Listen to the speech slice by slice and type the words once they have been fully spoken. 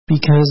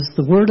because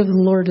the word of the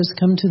Lord has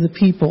come to the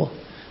people.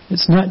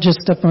 It's not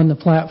just up on the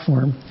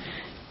platform.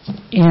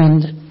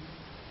 And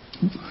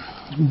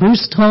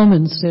Bruce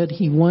Tallman said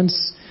he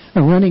wants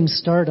a running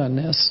start on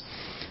this.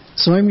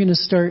 So I'm going to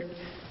start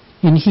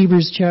in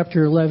Hebrews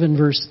chapter 11,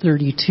 verse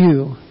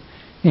 32,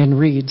 and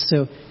read.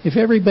 So if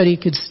everybody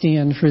could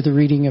stand for the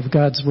reading of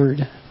God's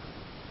word.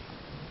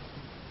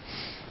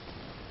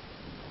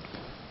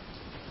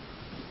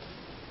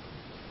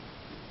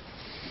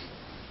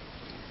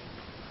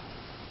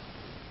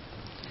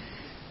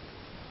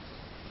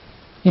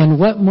 And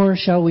what more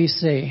shall we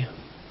say?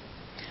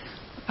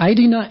 I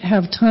do not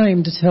have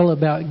time to tell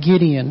about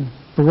Gideon,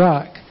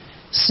 Barak,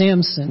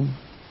 Samson,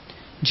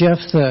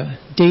 Jephthah,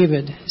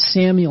 David,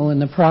 Samuel,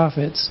 and the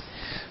prophets,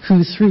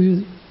 who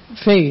through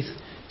faith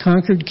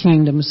conquered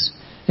kingdoms,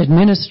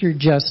 administered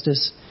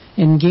justice,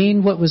 and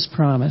gained what was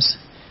promised,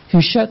 who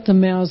shut the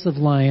mouths of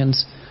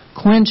lions,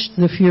 quenched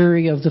the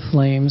fury of the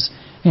flames,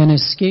 and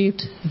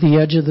escaped the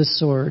edge of the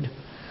sword,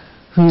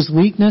 whose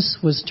weakness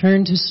was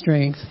turned to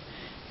strength,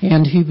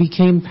 and who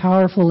became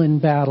powerful in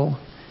battle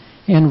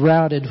and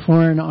routed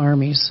foreign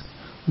armies.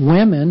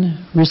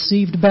 Women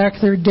received back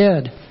their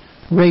dead,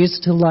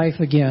 raised to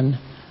life again.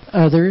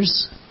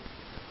 Others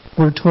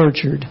were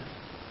tortured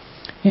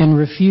and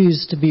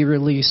refused to be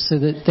released so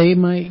that they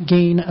might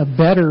gain a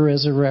better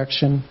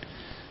resurrection.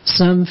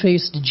 Some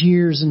faced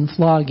jeers and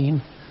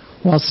flogging,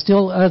 while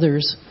still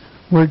others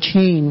were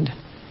chained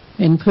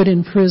and put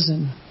in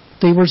prison.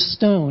 They were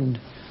stoned.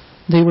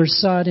 They were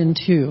sawed in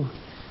two.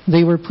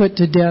 They were put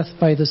to death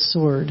by the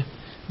sword.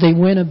 They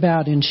went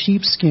about in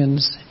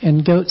sheepskins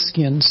and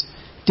goatskins,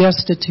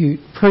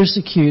 destitute,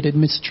 persecuted,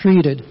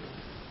 mistreated.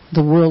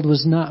 The world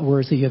was not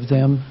worthy of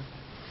them.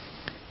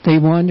 They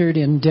wandered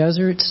in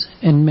deserts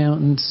and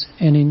mountains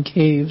and in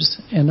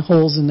caves and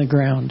holes in the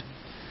ground.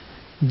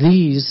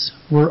 These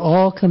were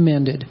all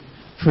commended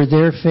for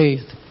their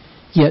faith,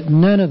 yet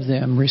none of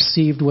them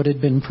received what had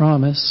been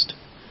promised.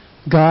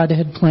 God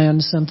had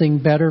planned something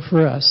better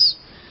for us,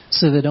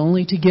 so that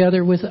only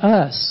together with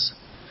us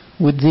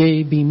would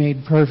they be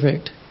made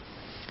perfect.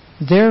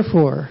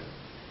 Therefore,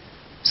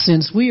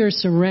 since we are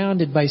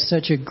surrounded by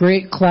such a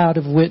great cloud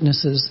of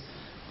witnesses,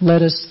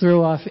 let us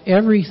throw off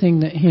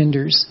everything that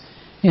hinders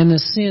and the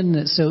sin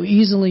that so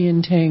easily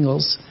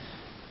entangles,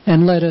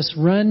 and let us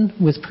run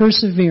with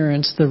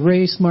perseverance the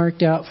race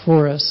marked out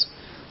for us.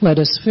 Let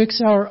us fix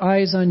our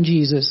eyes on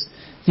Jesus,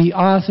 the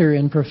author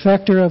and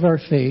perfecter of our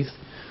faith,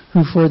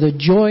 who for the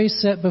joy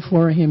set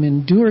before him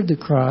endured the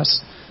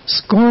cross,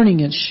 scorning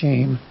its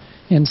shame,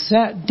 and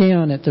sat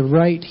down at the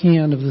right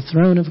hand of the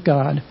throne of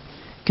God.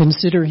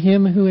 Consider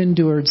him who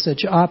endured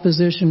such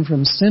opposition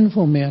from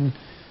sinful men,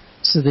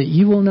 so that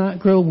you will not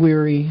grow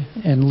weary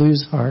and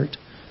lose heart.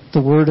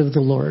 The word of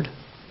the Lord.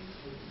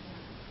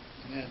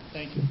 Amen.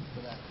 Thank you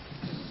for that.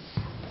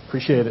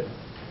 Appreciate it.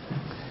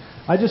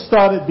 I just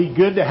thought it'd be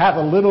good to have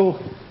a little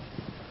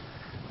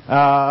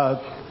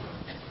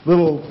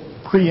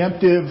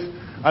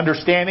preemptive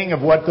understanding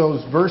of what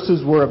those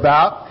verses were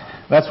about.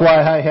 That's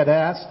why I had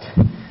asked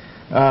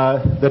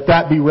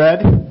that be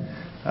read.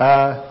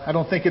 I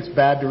don't think it's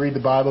bad to read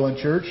the Bible in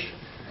church.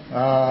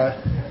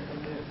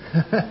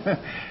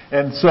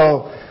 And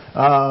so,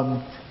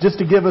 just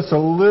to give us a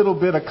little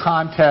bit of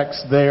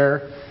context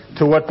there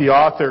to what the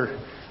author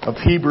of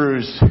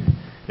Hebrews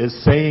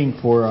is saying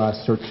for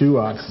us or to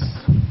us.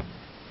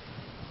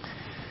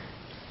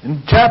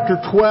 In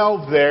chapter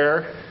 12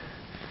 there,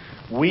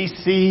 we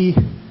see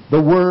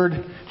the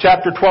word,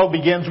 chapter 12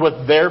 begins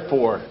with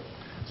therefore.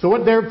 So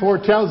what therefore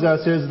tells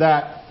us is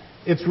that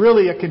it's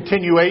really a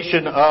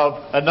continuation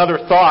of another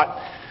thought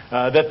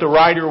that the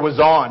writer was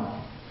on.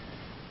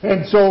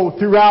 And so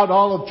throughout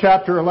all of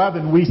chapter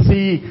 11, we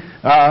see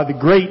the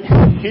great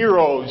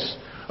heroes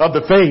of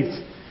the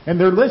faith. And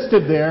they're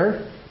listed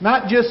there,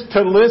 not just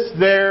to list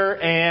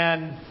there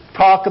and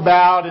talk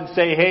about and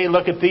say, hey,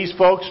 look at these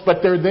folks,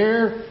 but they're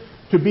there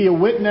to be a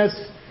witness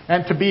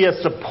and to be a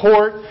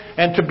support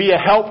and to be a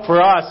help for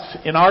us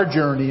in our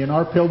journey, in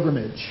our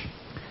pilgrimage.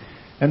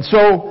 And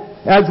so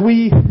as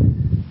we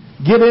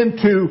get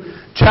into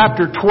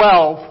chapter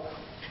 12,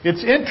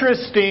 it's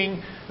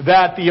interesting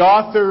that the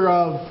author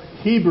of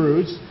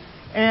Hebrews,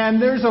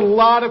 and there's a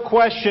lot of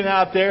question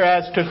out there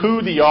as to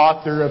who the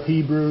author of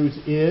Hebrews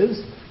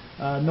is.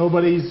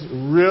 Nobody's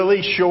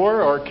really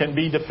sure or can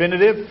be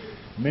definitive.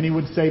 Many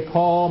would say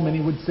Paul,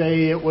 many would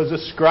say it was a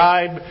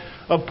scribe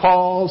of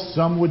Paul,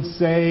 some would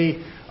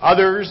say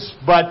others,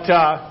 but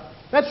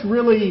that's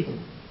really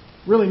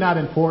not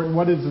important.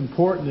 What is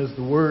important is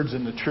the words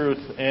and the truth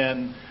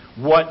and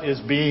what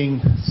is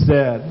being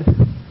said.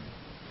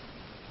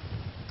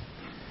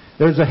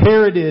 There's a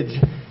heritage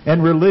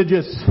and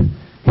religious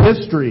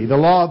history, the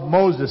law of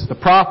Moses, the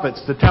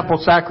prophets, the temple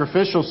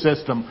sacrificial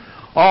system,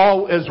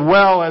 all as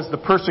well as the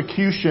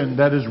persecution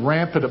that is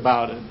rampant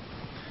about it.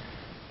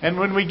 And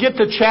when we get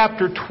to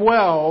chapter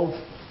 12,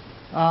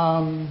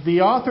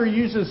 the author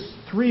uses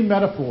three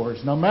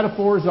metaphors. Now,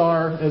 metaphors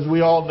are, as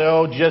we all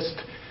know, just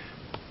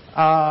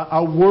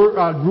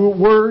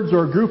words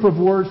or a group of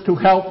words to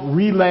help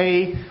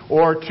relay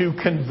or to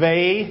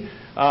convey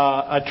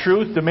a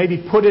truth, to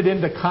maybe put it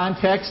into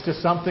context to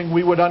something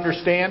we would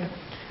understand.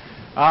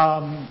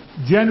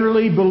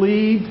 Generally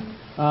believed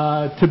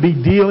to be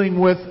dealing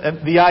with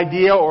the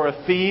idea or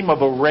a theme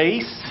of a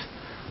race.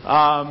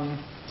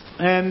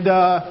 And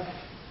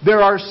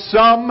there are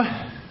some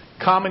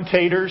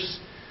commentators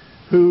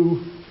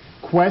who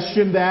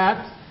question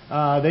that.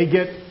 They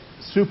get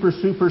super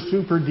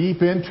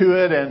deep into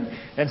it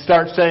and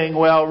start saying,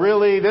 well,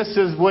 really,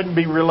 wouldn't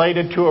be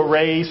related to a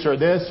race or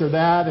this or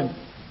that.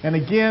 And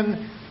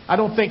again, I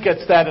don't think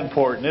it's that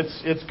important.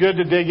 It's good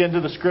to dig into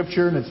the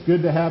Scripture, and it's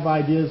good to have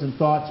ideas and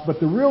thoughts, but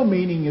the real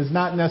meaning is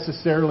not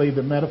necessarily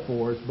the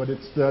metaphors, but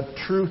it's the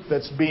truth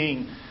that's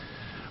being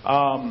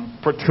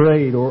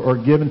portrayed or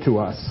given to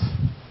us.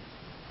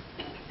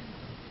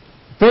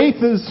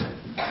 Faith is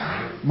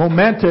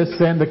momentous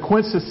and the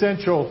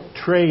quintessential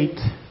trait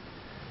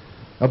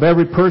of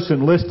every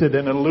person listed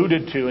and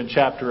alluded to in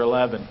chapter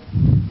 11.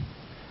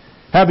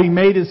 Having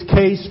made his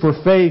case for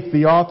faith,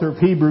 the author of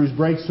Hebrews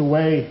breaks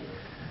away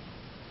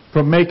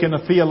from making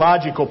a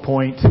theological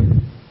point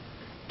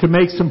to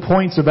make some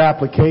points of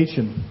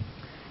application.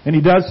 And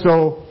he does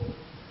so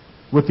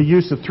with the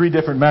use of three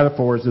different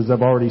metaphors, as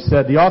I've already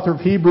said. The author of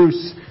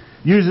Hebrews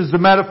uses the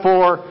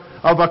metaphor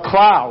of a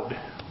cloud.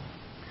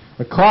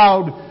 A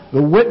cloud,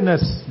 the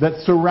witness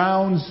that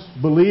surrounds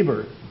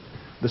believer.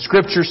 The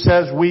Scripture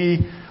says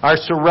we are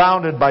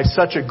surrounded by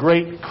such a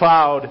great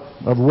cloud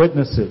of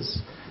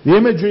witnesses. The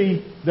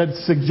imagery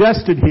that's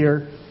suggested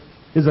here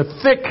is a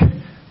thick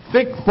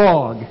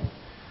fog,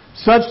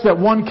 such that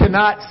one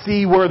cannot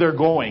see where they're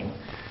going.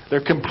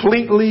 They're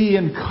completely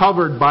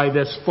covered by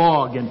this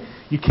fog, and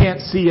you can't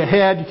see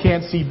ahead, you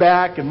can't see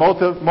back, and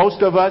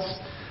most of us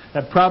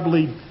have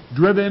probably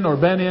driven or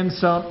been in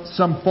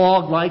some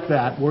fog like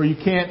that, where you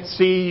can't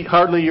see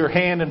hardly your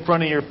hand in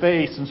front of your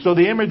face. And so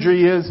the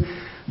imagery is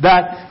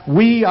that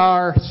we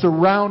are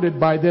surrounded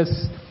by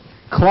this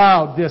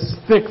cloud, this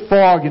thick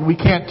fog, and we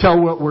can't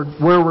tell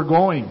where we're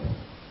going.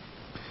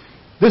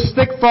 This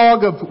thick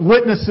fog of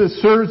witnesses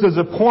serves as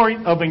a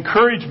point of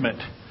encouragement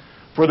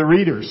for the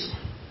readers,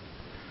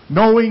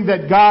 knowing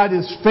that God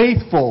is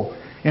faithful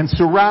and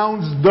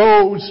surrounds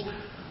those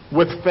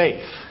with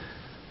faith.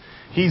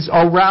 He's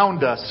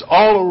around us,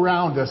 all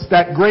around us,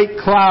 that great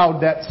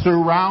cloud that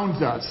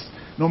surrounds us.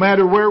 No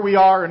matter where we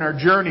are in our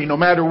journey, no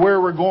matter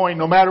where we're going,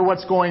 no matter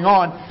what's going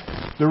on,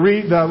 the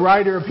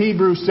writer of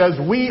Hebrews says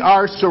we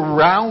are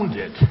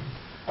surrounded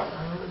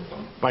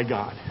by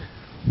God.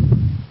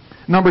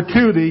 Number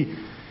two,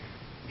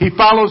 he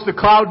follows the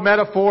cloud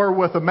metaphor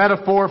with a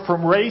metaphor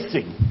from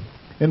racing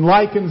and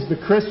likens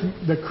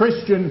the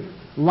Christian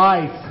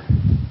life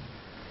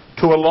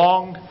to a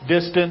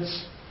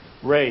long-distance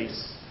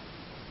race.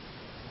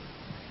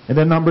 And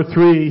then number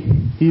three,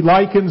 he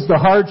likens the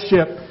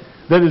hardship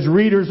that his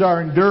readers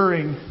are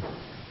enduring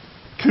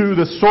to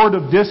the sort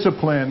of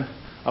discipline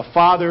a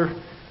father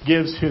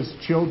gives his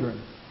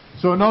children.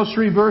 So in those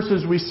three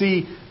verses we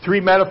see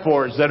three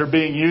metaphors that are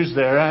being used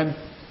there.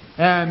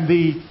 And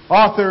the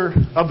author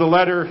of the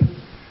letter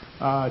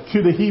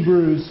to the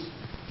Hebrews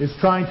is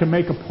trying to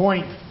make a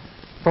point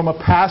from a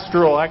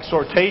pastoral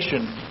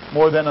exhortation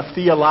more than a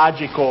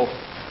theological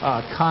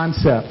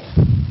concept.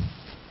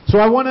 So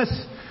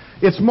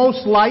it's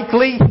most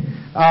likely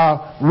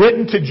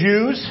written to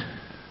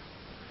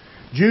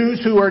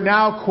Jews who are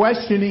now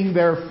questioning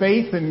their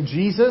faith in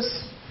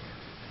Jesus,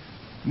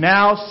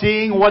 now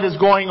seeing what is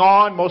going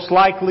on, most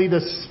likely in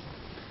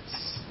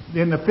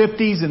the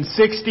 50s and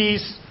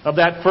 60s of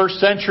that first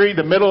century,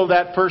 the middle of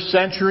that first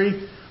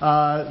century.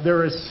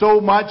 There is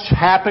so much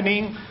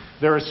happening.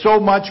 There is so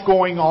much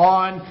going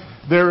on.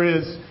 There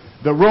is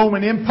the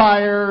Roman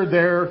Empire.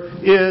 There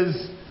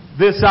is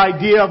this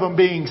idea of them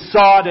being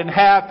sawed in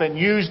half and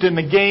used in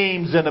the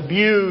games and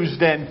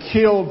abused and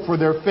killed for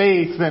their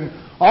faith and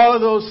all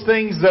of those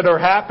things that are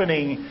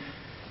happening.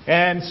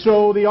 And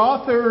so the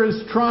author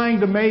is trying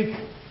to make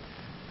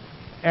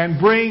and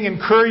bring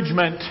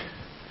encouragement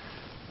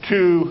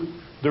to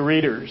the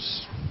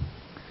readers.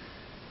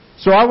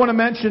 So I want to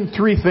mention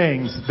three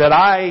things that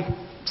I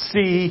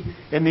see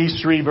in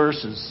these three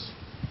verses.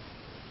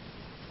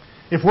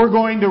 If we're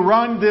going to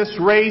run this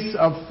race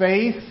of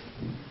faith,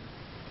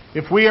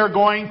 if we are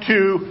going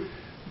to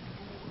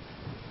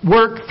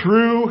work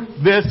through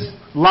this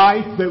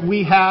life that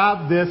we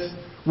have, this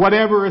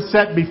whatever is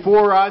set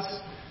before us,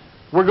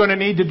 we're going to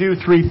need to do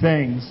three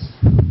things.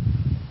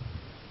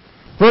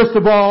 First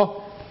of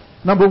all,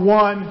 number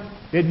one,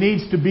 it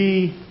needs to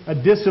be a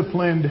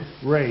disciplined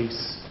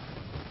race.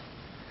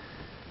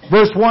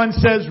 Verse 1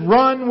 says,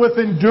 "Run with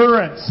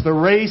endurance the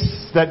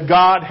race that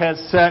God has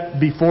set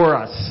before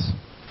us."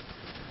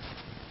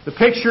 The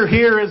picture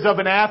here is of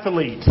an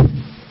athlete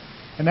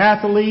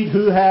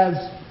who has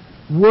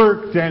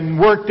worked and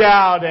worked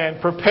out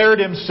and prepared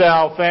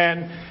himself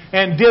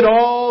and did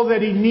all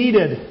that he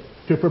needed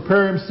to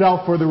prepare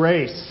himself for the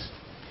race.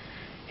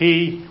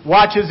 He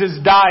watches his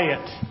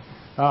diet.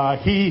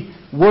 He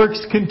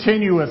works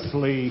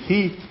continuously.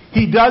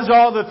 He does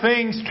all the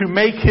things to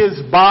make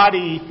his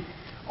body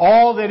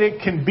all that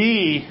it can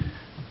be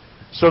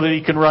so that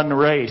he can run the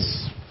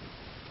race.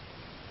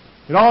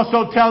 It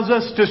also tells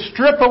us to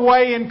strip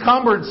away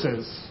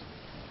encumbrances.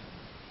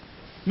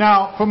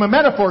 Now, from a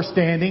metaphor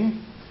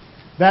standing,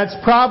 that's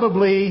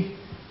probably,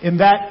 in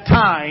that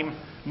time,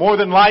 more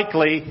than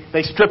likely,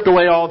 they stripped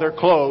away all their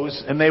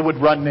clothes and they would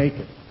run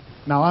naked.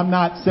 Now, I'm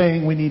not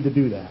saying we need to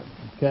do that,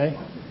 okay?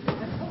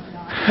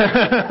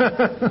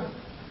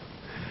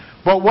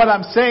 But what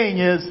I'm saying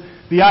is,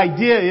 the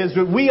idea is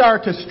that we are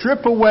to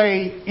strip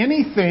away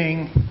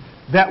anything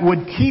that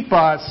would keep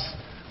us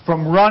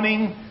from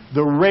running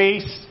the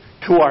race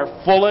to our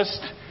fullest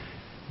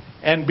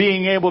and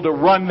being able to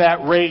run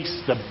that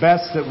race the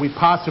best that we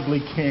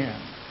possibly can.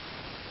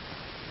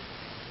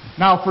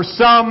 Now, for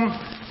some,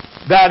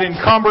 that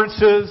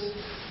encumbrances,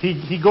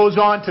 he goes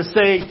on to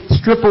say,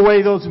 strip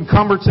away those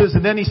encumbrances,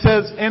 and then he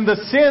says, and the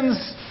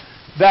sins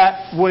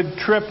that would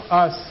trip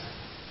us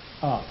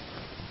up.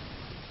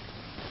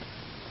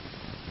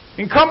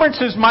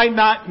 Encumbrances might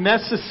not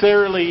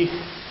necessarily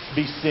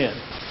be sin.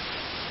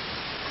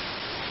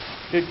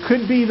 It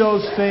could be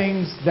those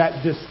things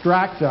that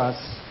distract us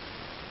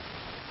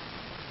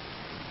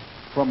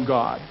from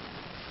God.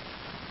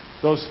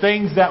 Those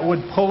things that would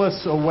pull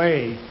us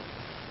away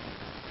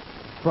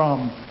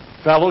from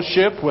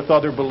fellowship with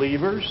other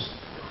believers,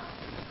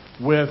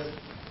 with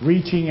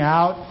reaching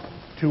out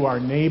to our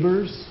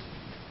neighbors,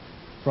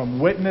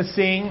 from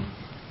witnessing.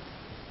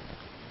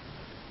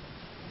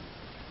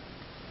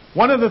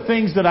 One of the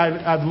things that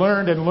I've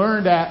learned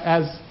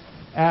as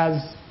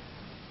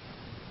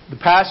the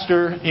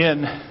pastor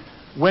in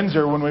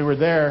Windsor when we were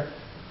there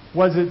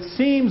was it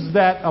seems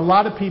that a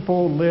lot of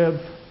people live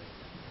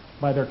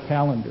by their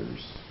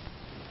calendars.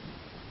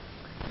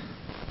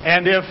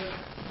 And if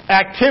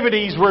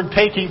activities were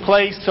taking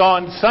place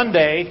on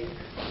Sunday,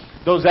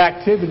 those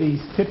activities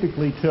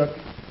typically took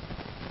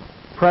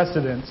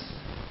precedence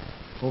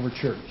over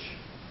church.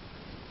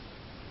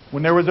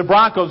 When there was a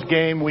Broncos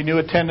game, we knew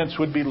attendance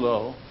would be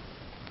low.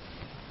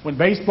 When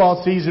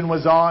baseball season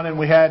was on and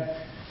we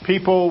had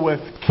people with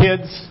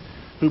kids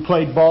who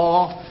played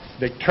ball,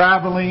 they're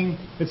traveling.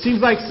 It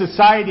seems like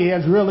society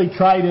has really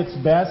tried its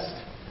best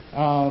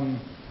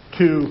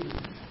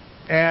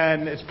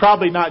and it's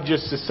probably not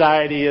just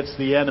society, it's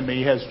the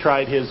enemy has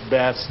tried his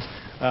best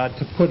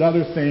to put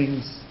other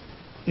things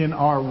in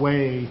our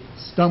way,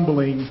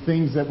 stumbling,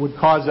 things that would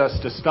cause us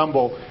to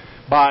stumble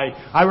by.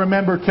 I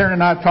remember Karen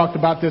and I have talked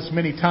about this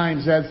many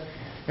times as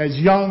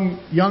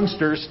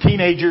youngsters,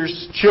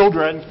 teenagers,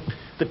 children,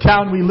 the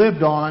town we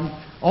lived on,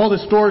 all the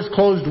stores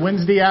closed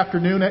Wednesday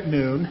afternoon at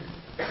noon.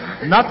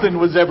 Nothing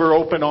was ever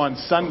open on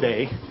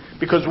Sunday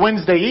because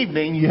Wednesday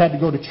evening you had to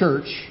go to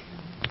church.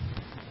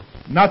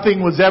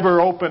 Nothing was ever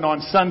open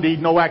on Sunday.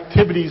 No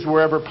activities were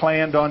ever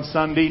planned on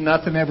Sunday.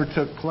 Nothing ever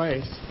took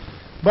place.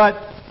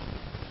 But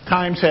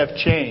times have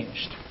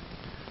changed.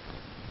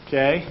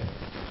 Okay?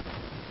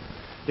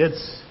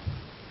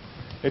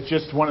 It's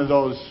just one of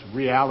those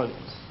realities.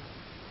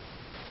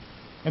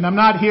 And I'm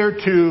not here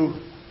to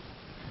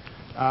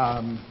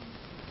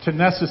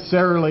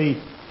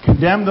necessarily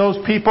condemn those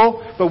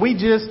people, but we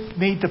just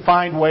need to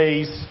find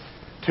ways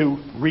to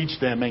reach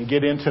them and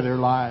get into their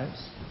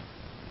lives.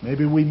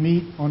 Maybe we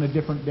meet on a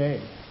different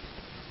day.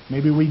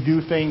 Maybe we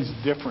do things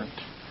different.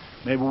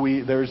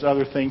 Maybe there's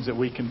other things that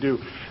we can do.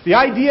 The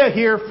idea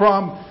here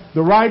from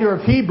the writer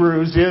of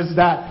Hebrews is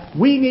that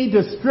we need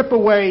to strip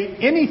away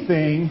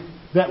anything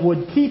that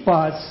would keep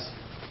us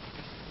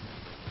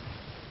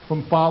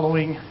from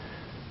following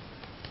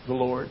the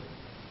Lord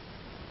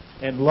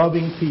and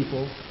loving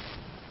people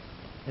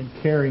and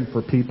caring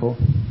for people.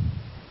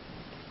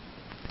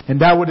 And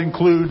that would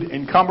include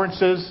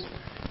encumbrances,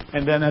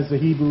 and then as the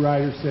Hebrew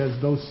writer says,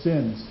 those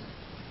sins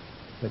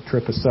that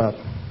trip us up.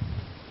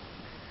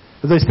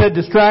 As I said,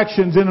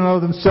 distractions in and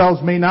of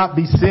themselves may not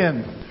be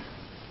sin.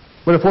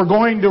 But if we're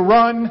going to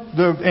run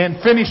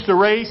and finish the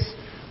race,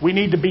 we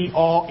need to be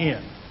all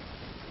in.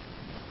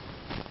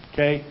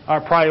 Okay?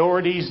 Our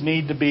priorities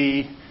need to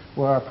be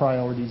where our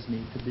priorities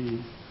need to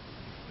be.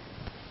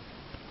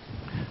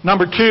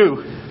 Number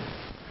 2,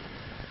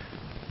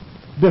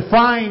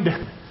 defined.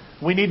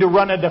 We need to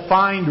run a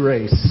defined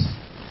race.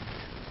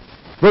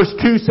 Verse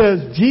 2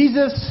 says,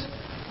 Jesus,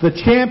 the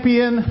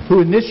champion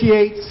who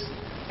initiates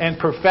and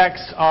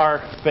perfects our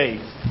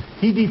faith.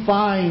 He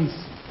defines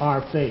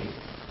our faith,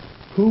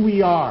 who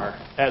we are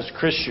as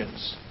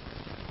Christians.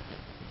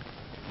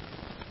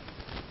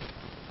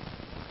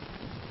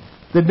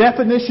 The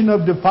definition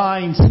of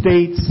defined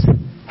states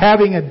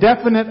having a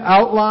definite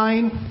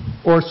outline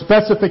or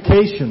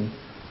specification,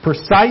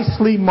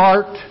 precisely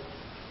marked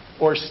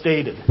or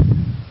stated.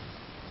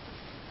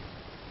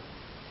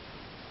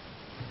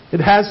 It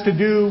has to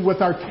do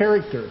with our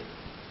character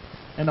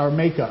and our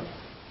makeup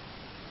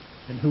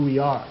and who we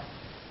are.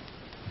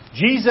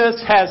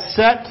 Jesus has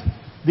set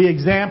the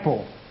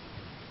example.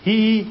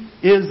 He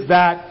is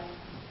that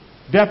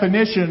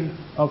definition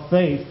of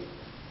faith,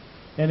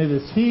 and it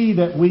is He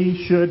that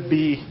we should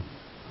be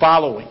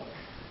following.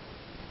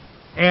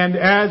 And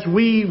as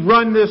we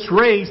run this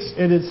race,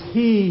 it is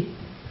He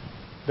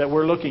that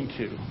we're looking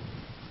to.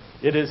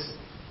 It is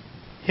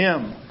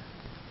Him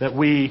that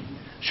we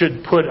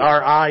should put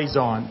our eyes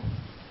on.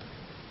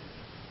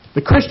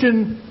 The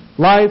Christian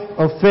life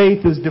of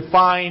faith is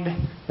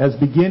defined as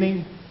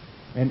beginning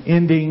and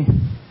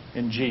ending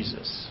in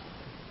Jesus.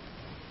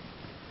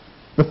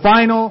 The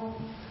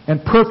final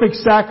and perfect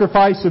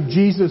sacrifice of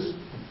Jesus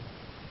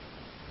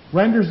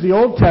renders the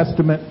Old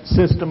Testament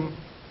system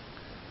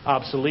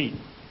obsolete.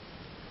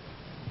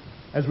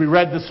 As we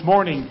read this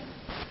morning,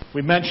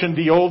 we mentioned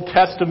the Old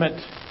Testament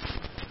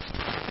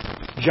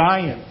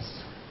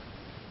giants.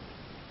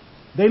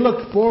 They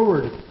looked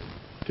forward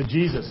to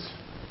Jesus.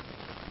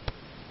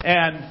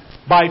 And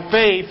by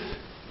faith,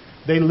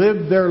 they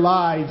lived their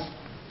lives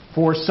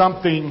for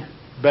something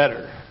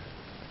better.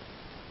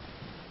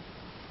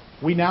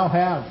 We now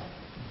have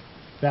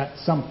that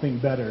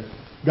something better.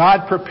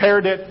 God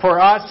prepared it for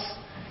us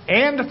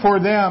and for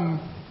them,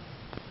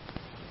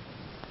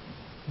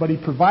 but He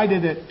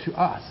provided it to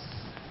us.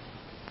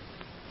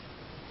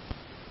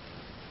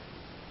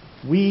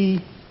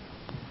 We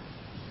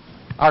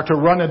are to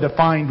run a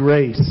defined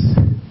race.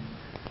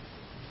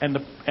 And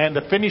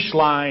the finish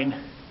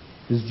line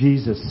is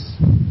Jesus.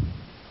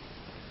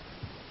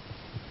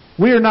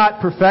 We are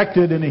not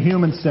perfected in a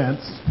human sense.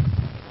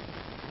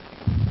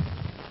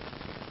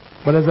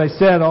 But as I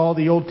said, all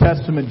the Old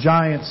Testament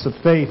giants of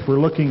faith were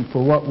looking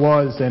for what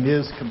was and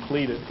is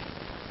completed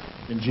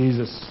in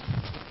Jesus.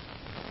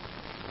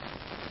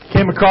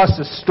 Came across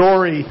a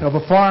story of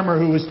a farmer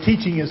who was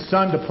teaching his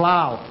son to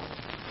plow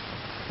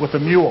with a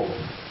mule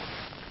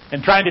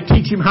and trying to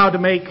teach him how to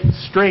make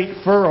straight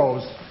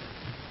furrows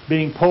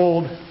being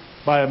pulled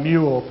by a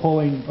mule,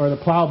 the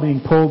plow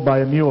being pulled by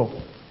a mule.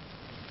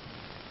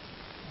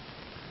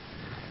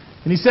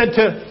 And he said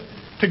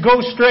to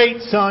go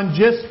straight, son,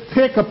 just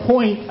pick a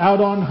point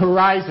out on the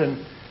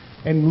horizon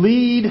and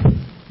lead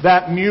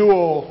that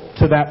mule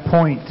to that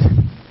point.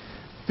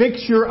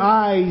 Fix your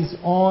eyes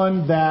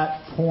on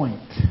that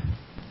point.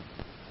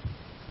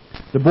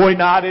 The boy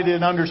nodded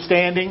in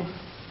understanding,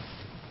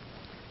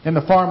 and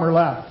the farmer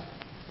left.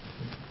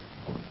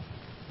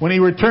 When he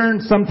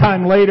returned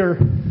sometime later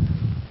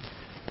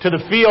to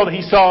the field,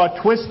 he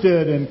saw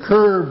twisted and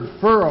curved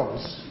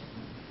furrows.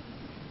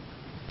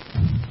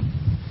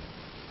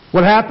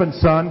 What happened,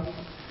 son?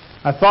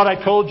 I thought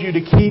I told you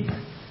to keep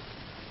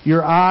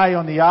your eye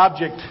on the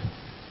object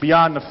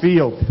beyond the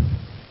field.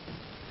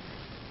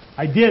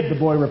 I did, the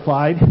boy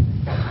replied,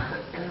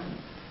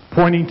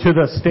 pointing to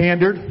the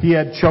standard he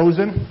had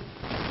chosen,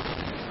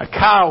 a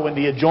cow in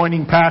the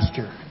adjoining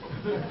pasture.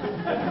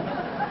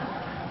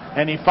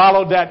 And he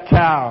followed that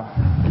cow.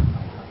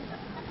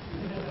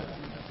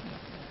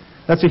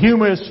 That's a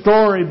humorous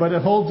story, but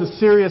it holds a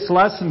serious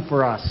lesson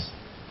for us.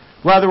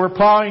 Whether we're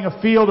plowing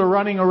a field or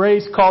running a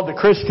race called the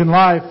Christian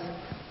life,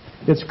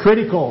 it's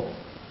critical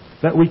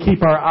that we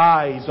keep our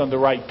eyes on the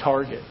right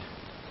target.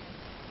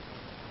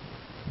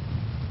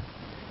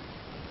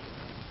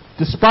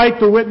 Despite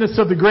the witness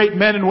of the great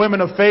men and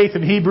women of faith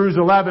in Hebrews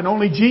 11,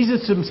 only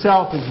Jesus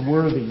Himself is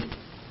worthy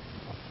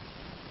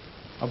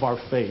of our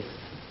faith.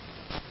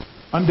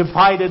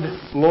 Undivided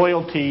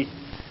loyalty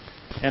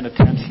and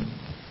attention.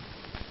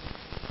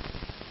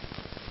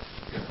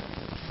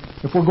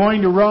 If we're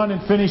going to run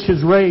and finish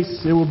His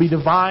race, it will be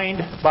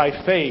defined by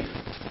faith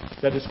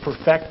that is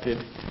perfected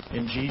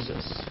in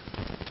Jesus.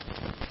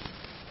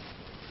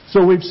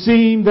 So we've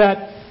seen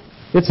that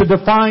it's a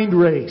defined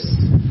race.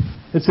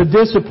 It's a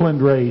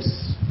disciplined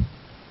race.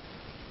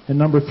 And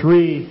number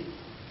 3,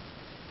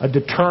 a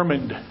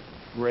determined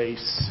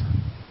race.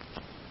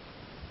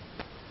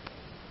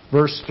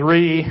 Verse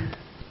 3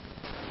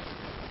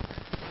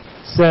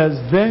 says,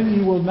 "Then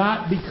you will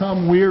not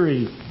become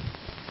weary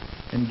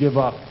and give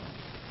up."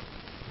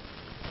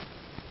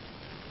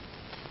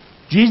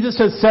 Jesus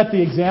has set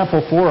the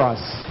example for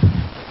us.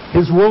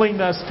 His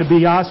willingness to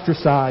be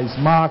ostracized,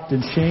 mocked,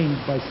 and shamed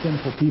by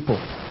sinful people.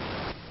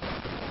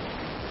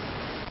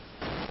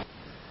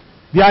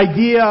 The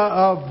idea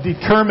of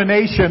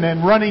determination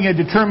and running a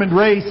determined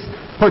race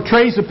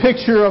portrays a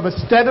picture of a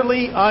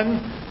steadily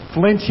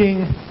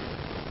unflinching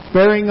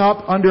bearing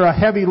up under a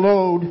heavy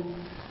load,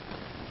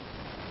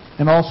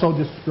 and also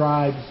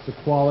describes the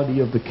quality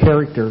of the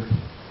character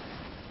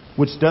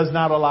which does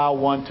not allow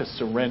one to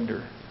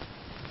surrender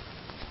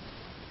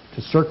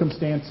to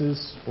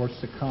circumstances or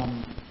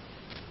succumb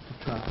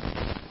to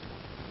trial.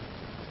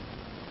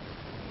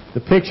 The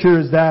picture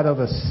is that of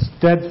a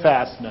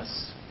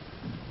steadfastness,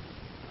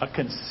 a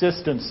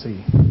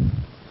consistency,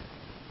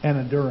 and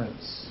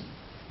endurance.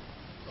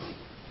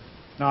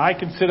 Now, I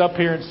can sit up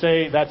here and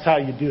say that's how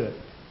you do it.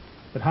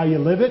 But how you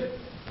live it,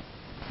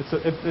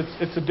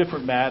 it's a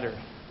different matter.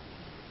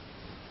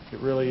 It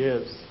really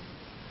is.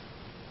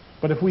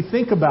 But if we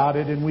think about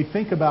it and we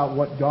think about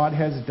what God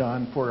has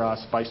done for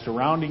us by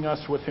surrounding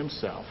us with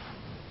Himself,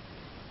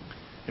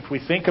 if we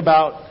think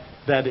about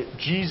that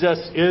Jesus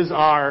is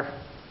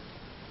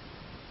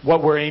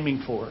what we're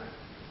aiming for,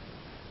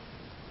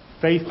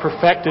 faith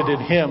perfected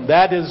in Him,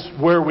 that is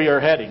where we are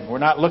heading. We're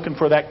not looking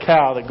for that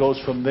cow that goes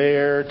from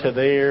there to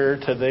there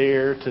to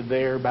there to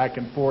there, back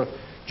and forth,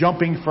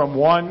 jumping from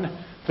one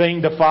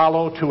thing to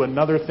follow to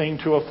another thing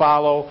to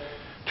follow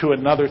to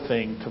another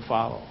thing to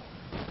follow.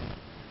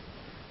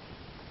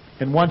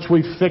 And once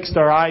we've fixed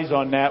our eyes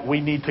on that,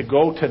 we need to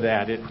go to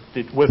that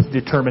with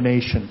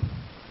determination.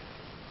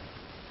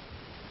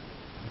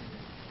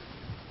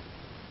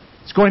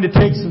 It's going to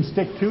take some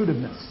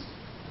stick-to-itiveness.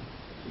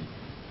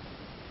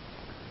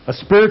 A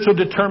spiritual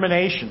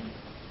determination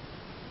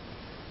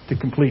to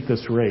complete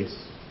this race.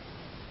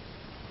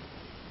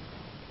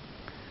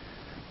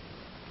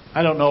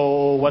 I don't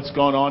know what's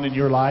going on in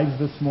your lives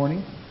this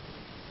morning.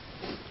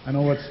 I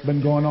know what's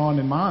been going on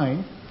in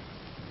mine.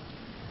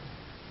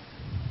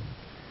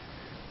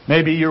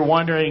 Maybe you're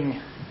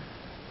wondering,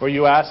 or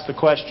you ask the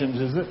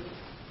questions, is it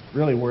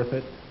really worth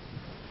it?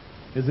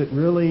 Is it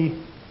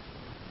really...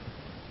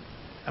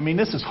 I mean,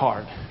 this is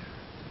hard.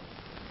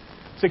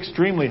 It's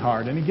extremely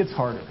hard, and it gets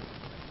harder.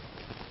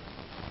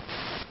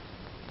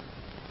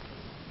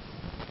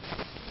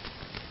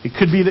 It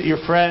could be that your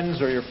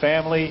friends or your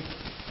family,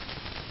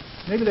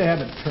 maybe they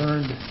haven't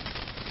turned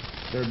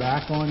their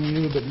back on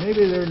you, but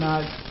maybe they're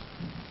not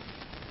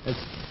as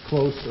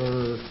close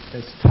or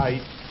as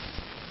tight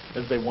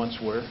as they once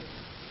were.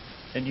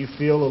 And you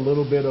feel a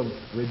little bit of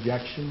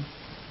rejection,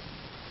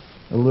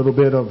 a little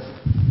bit of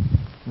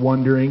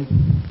wondering.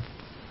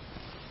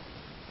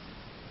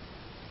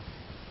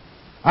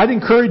 I'd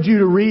encourage you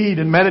to read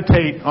and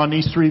meditate on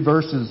these 3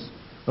 verses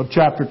of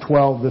chapter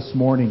 12 this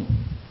morning,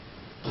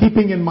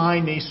 keeping in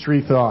mind these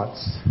 3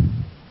 thoughts.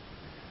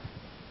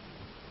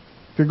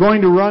 If you're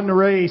going to run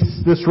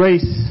this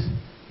race,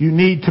 you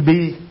need to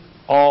be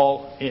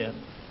all in.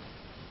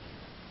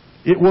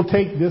 It will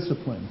take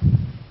discipline,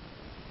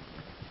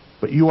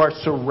 but you are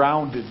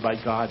surrounded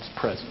by God's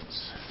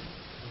presence.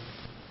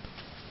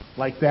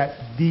 Like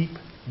that deep,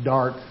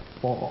 dark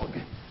fog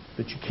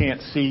that you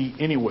can't see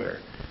anywhere.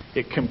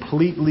 It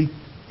completely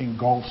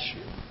engulfs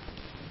you.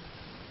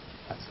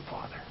 That's the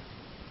Father.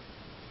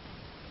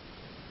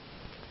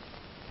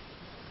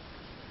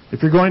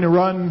 If you're going to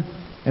run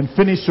and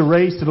finish the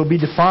race, it'll be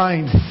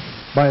defined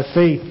by a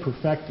faith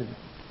perfected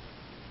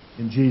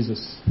in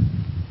Jesus,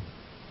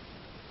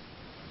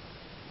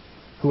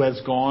 who has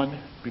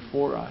gone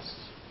before us,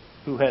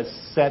 who has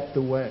set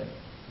the way,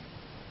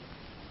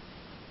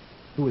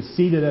 who is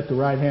seated at the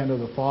right hand of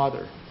the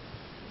Father,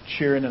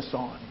 cheering us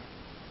on,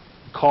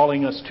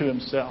 calling us to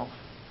Himself,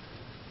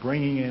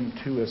 bringing in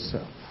to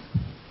Himself.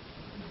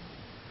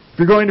 If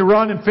you're going to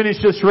run and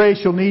finish this race,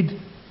 you'll need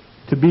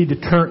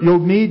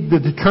the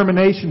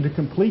determination to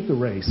complete the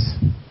race.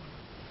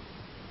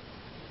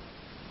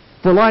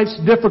 For life's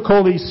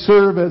difficulties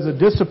serve as a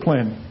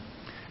discipline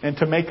and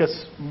to make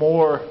us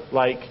more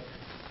like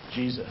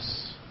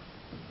Jesus.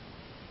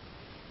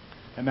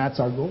 And that's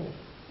our goal.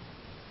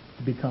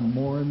 To become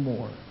more and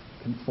more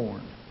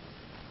conformed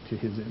to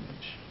His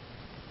image.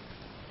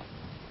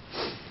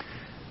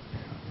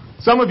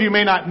 Some of you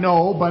may not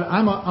know, but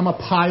I'm a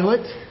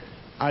pilot.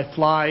 I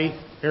fly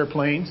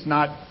airplanes,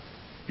 not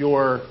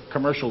your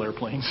commercial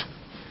airplanes.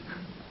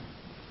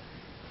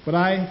 But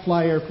I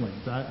fly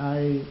airplanes.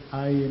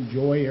 I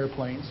enjoy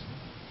airplanes.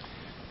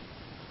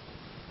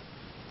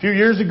 A few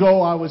years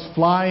ago, I was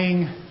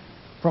flying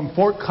from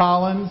Fort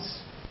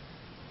Collins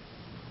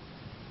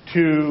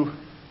to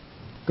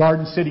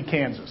Garden City,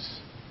 Kansas.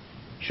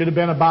 Should have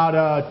been about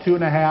a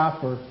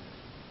 2.5 or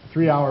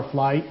 3 hour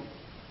flight.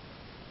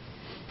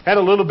 Had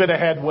a little bit of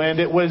headwind.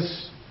 It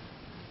was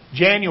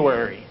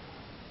January.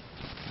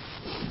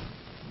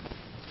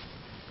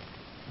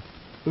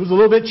 It was a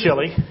little bit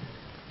chilly.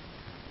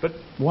 But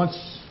once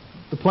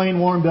the plane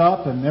warmed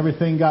up and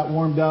everything got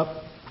warmed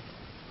up,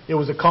 it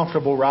was a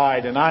comfortable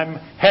ride. And I'm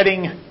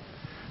heading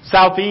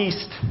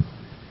southeast.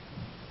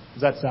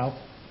 Is that south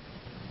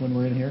when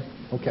we're in here?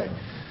 Okay.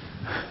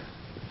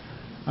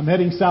 I'm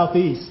heading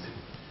southeast.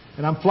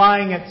 And I'm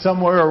flying at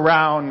somewhere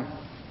around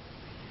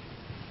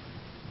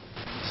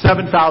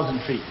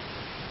 7,000 feet.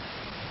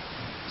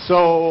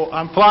 So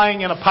I'm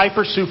flying in a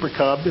Piper Super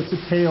Cub. It's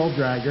a tail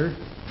dragger,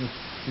 if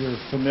you're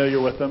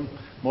familiar with them.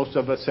 Most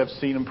of us have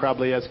seen them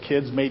probably as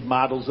kids, made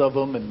models of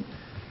them and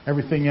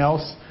everything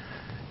else.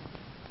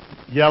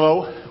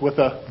 Yellow with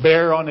a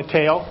bear on the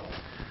tail.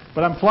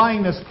 But I'm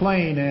flying this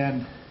plane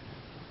and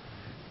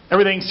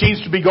everything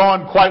seems to be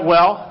going quite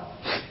well.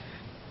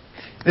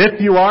 If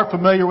you are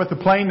familiar with the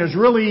plane, there's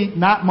really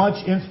not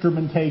much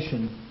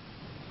instrumentation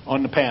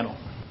on the panel.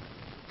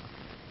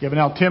 You have an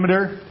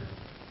altimeter.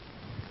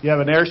 You have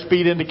an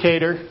airspeed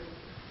indicator.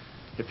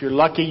 If you're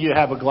lucky, you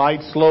have a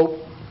glide slope.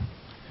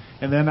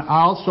 And then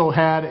I also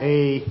had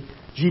a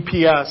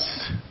GPS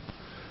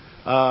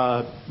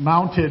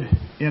mounted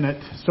in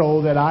it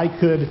so that I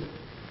could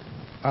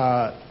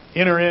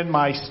enter in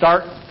my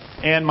start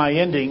and my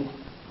ending,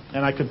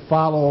 and I could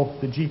follow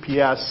the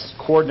GPS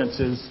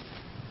coordinates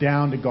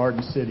down to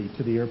Garden City,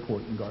 to the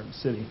airport in Garden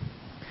City.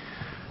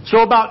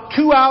 So about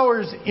 2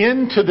 hours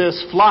into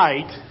this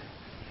flight,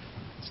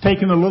 it's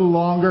taken a little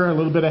longer, a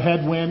little bit of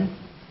headwind,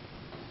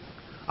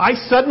 I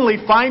suddenly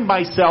find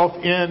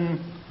myself in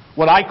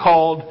what I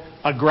called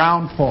a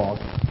ground fog.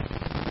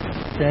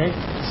 Okay?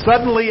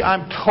 Suddenly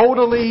I'm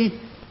totally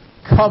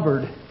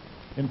covered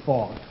in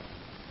fog.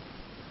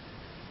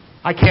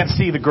 I can't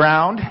see the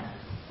ground,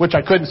 which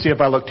I couldn't see if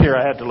I looked here.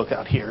 I had to look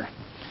out here.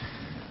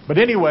 But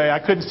anyway, I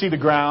couldn't see the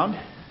ground.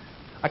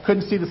 I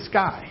couldn't see the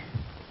sky.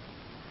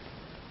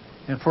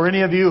 And for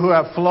any of you who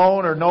have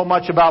flown or know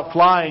much about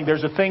flying,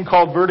 there's a thing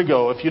called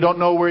vertigo. If you don't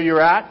know where you're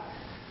at,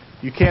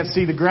 you can't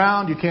see the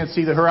ground, you can't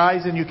see the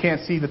horizon, you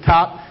can't see the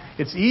top.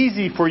 It's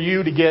easy for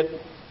you to get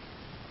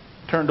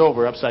turned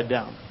over upside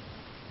down.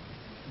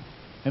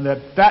 And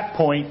at that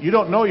point, you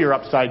don't know you're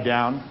upside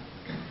down.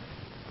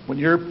 When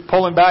you're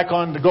pulling back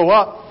on to go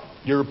up,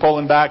 you're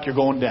pulling back, you're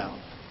going down.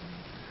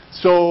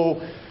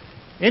 So,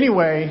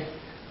 anyway,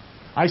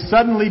 I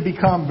suddenly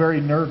become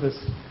very nervous.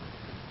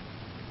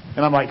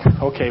 And I'm like,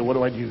 okay, what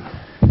do I do?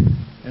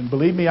 And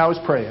believe me, I was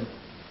praying.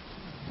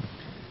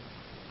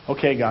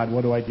 Okay, God,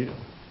 what do I do?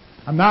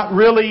 I'm not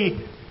really...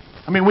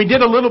 we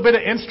did a little bit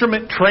of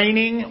instrument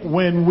training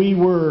when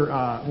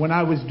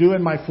I was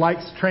doing my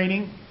flights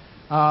training.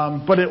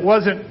 But it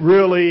wasn't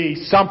really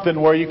something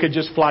where you could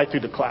just fly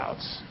through the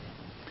clouds.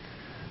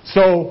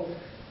 So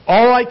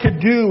all I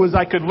could do was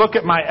I could look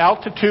at my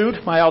altitude,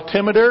 my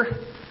altimeter,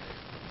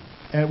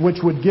 which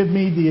would give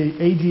me the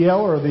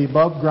AGL, or the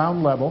above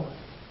ground level.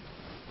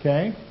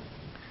 Okay?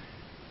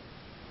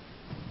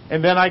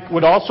 And then I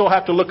would also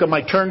have to look at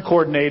my turn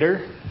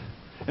coordinator.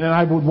 And then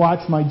I would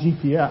watch my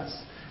GPS.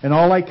 And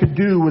all I could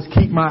do was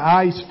keep my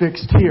eyes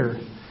fixed here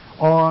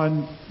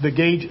on the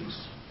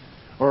gauges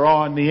or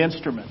on the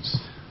instruments.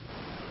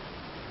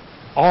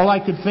 All I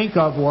could think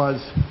of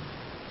was,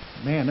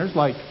 man, there's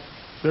like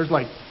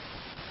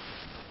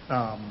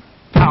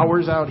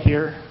towers out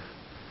here.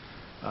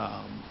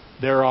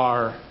 There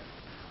are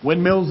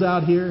windmills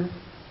out here.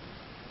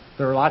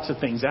 There are lots of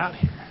things out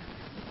here.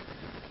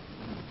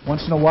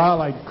 Once in a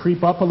while, I'd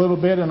creep up a little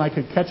bit and I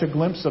could catch a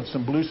glimpse of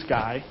some blue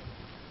sky.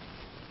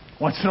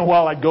 Once in a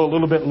while, I'd go a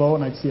little bit low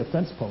and I'd see a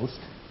fence post.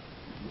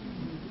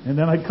 And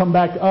then I'd come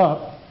back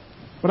up.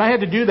 But I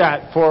had to do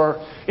that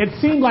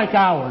it seemed like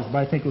hours, but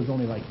I think it was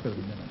only like 30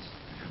 minutes.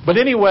 But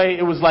anyway,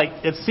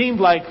 it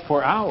seemed like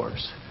for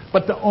hours.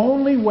 But the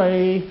only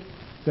way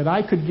that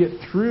I could get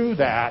through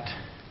that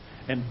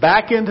and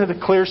back into the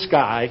clear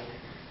sky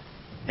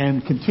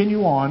and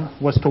continue on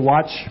was to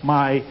watch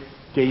my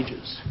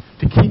gauges,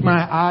 to keep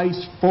my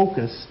eyes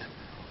focused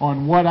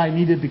on what I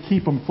needed to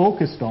keep them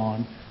focused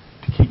on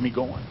to keep me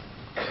going.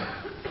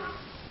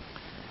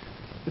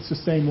 It's the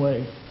same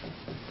way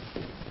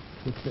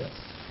with this.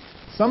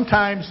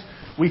 Sometimes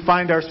we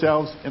find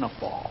ourselves in a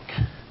fog.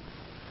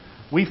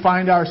 We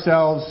find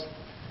ourselves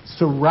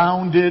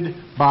surrounded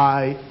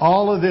by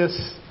all of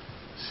this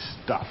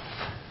stuff.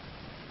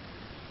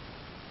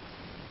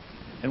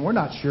 And we're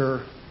not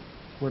sure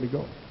where to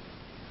go.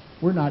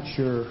 We're not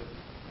sure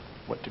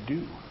what to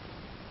do.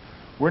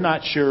 We're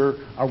not sure,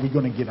 are we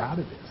going to get out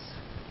of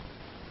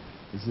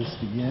this? Is this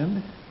the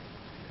end?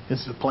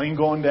 Is the plane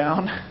going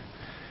down?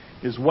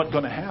 Is what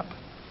going to happen?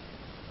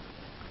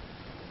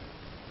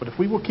 But if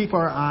we will keep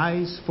our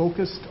eyes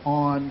focused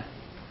on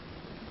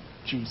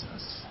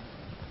Jesus,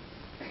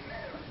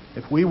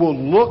 if we will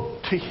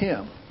look to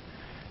Him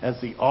as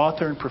the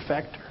author and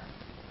perfecter,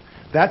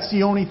 that's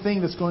the only thing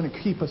that's going to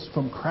keep us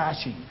from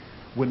crashing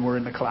when we're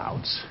in the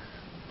clouds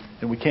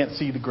and we can't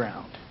see the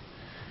ground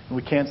and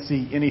we can't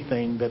see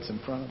anything that's in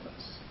front of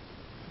us.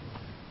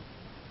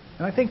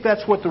 And I think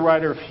that's what the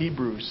writer of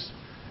Hebrews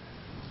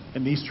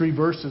in these 3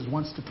 verses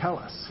wants to tell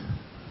us.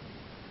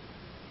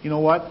 You know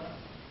what?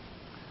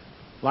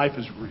 Life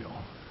is real.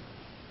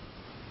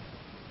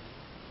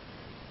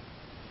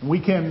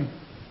 We can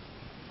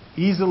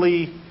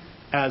easily,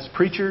 as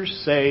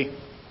preachers, say,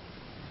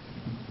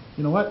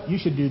 you know what? You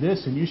should do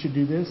this, and you should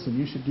do this, and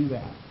you should do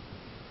that.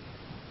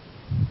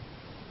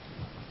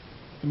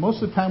 And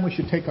most of the time we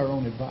should take our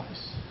own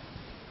advice.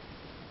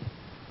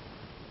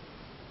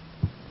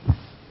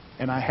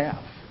 And I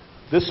have.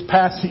 This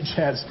passage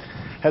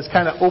has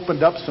kind of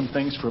opened up some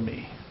things for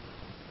me.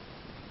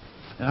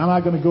 And I'm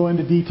not going to go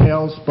into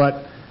details,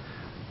 but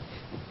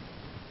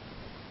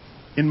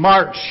in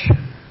March,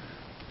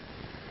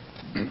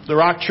 the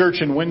Rock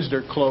Church in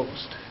Windsor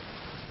closed.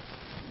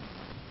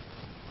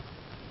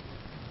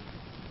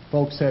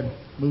 Folks had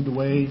moved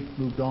away,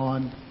 moved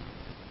on,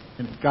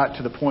 and it got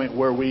to the point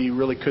where we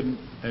really couldn't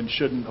and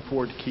shouldn't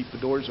afford to keep the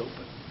doors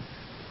open.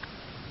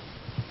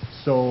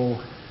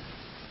 So,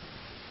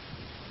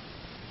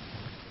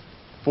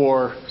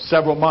 for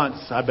several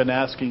months, I've been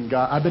asking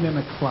God. I've been in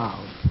a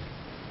cloud.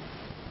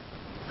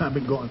 I've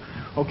been going,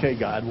 okay,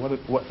 God, what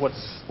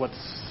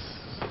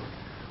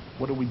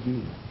do we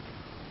do?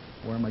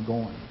 Where am I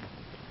going?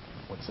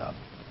 What's up?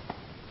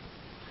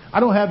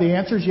 I don't have the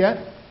answers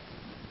yet,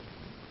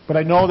 but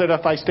I know that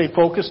if I stay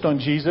focused on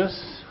Jesus,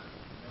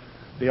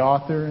 the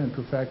author and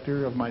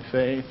perfecter of my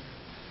faith,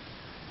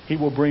 He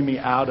will bring me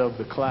out of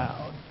the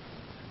cloud.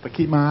 If I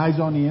keep my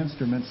eyes on the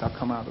instruments, I'll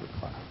come out of the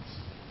clouds.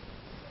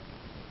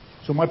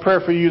 So my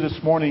prayer for you this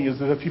morning is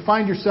that if you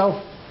find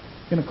yourself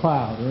in a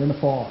cloud or in a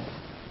fog,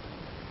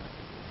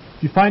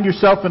 if you find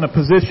yourself in a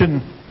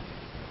position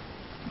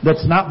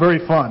that's not very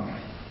fun,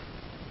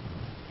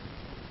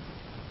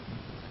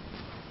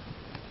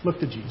 look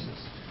to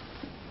Jesus.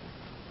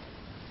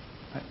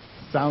 That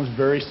sounds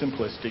very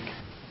simplistic,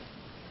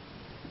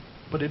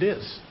 but it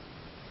is.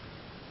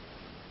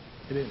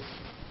 It is.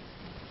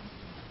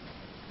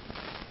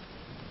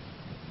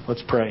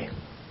 Let's pray.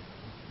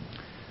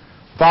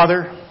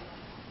 Father,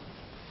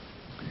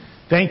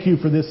 thank you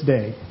for this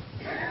day.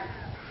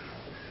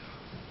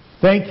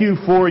 Thank you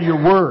for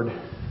your word,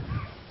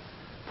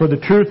 for the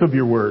truth of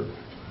your word.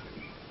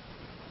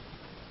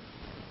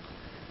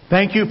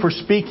 Thank you for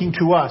speaking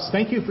to us.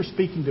 Thank you for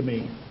speaking to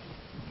me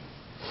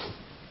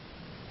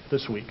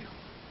this week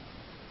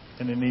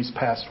and in these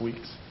past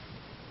weeks.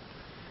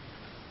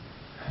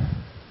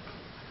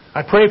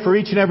 I pray for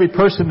each and every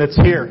person that's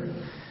here.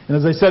 And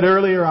as I said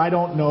earlier, I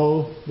don't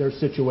know their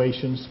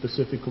situation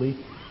specifically,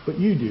 but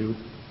you do.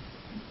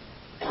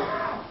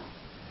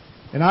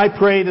 And I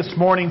pray this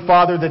morning,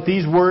 Father, that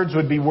these words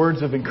would be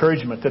words of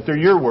encouragement, that they're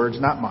your words,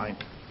 not mine.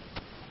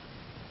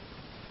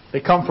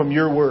 They come from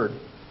your word.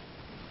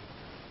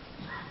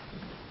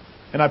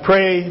 And I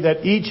pray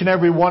that each and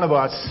every one of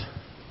us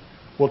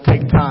will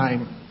take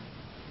time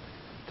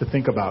to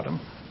think about them.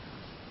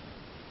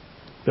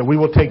 That we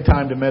will take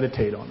time to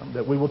meditate on them.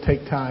 That we will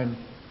take time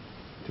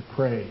to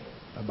pray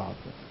about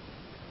them.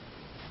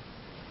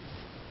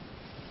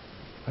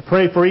 I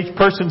pray for each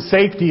person's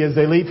safety as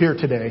they leave here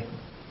today.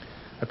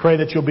 I pray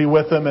that you'll be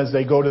with them as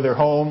they go to their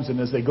homes and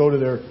as they go to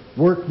their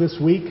work this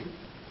week.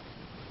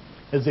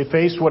 As they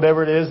face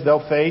whatever it is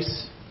they'll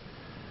face,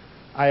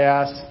 I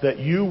ask that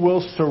you will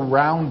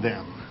surround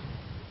them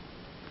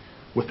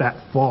with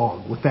that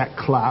fog, with that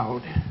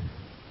cloud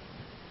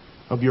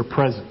of your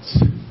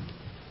presence.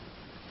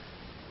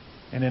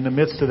 And in the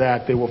midst of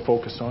that, they will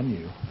focus on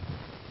you.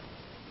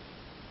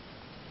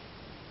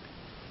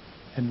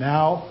 And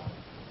now,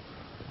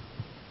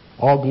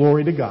 all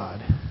glory to God,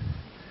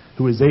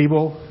 who is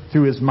able,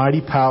 through His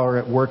mighty power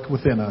at work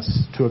within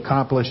us, to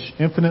accomplish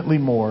infinitely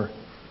more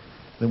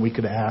than we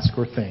could ask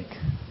or think.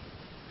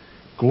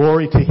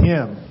 Glory to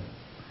Him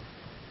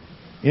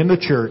in the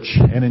church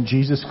and in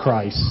Jesus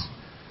Christ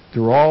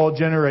through all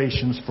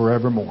generations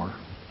forevermore.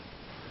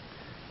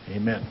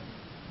 Amen.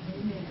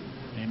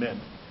 Amen.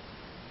 Amen.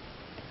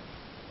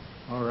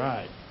 All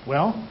right.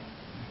 Well,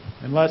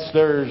 unless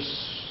there's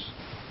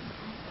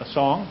a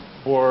song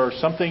or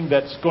something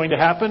that's going to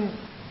happen,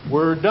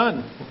 we're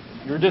done.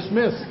 You're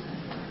dismissed.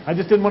 I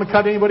just didn't want to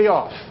cut anybody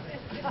off.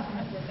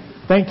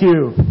 Thank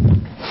you.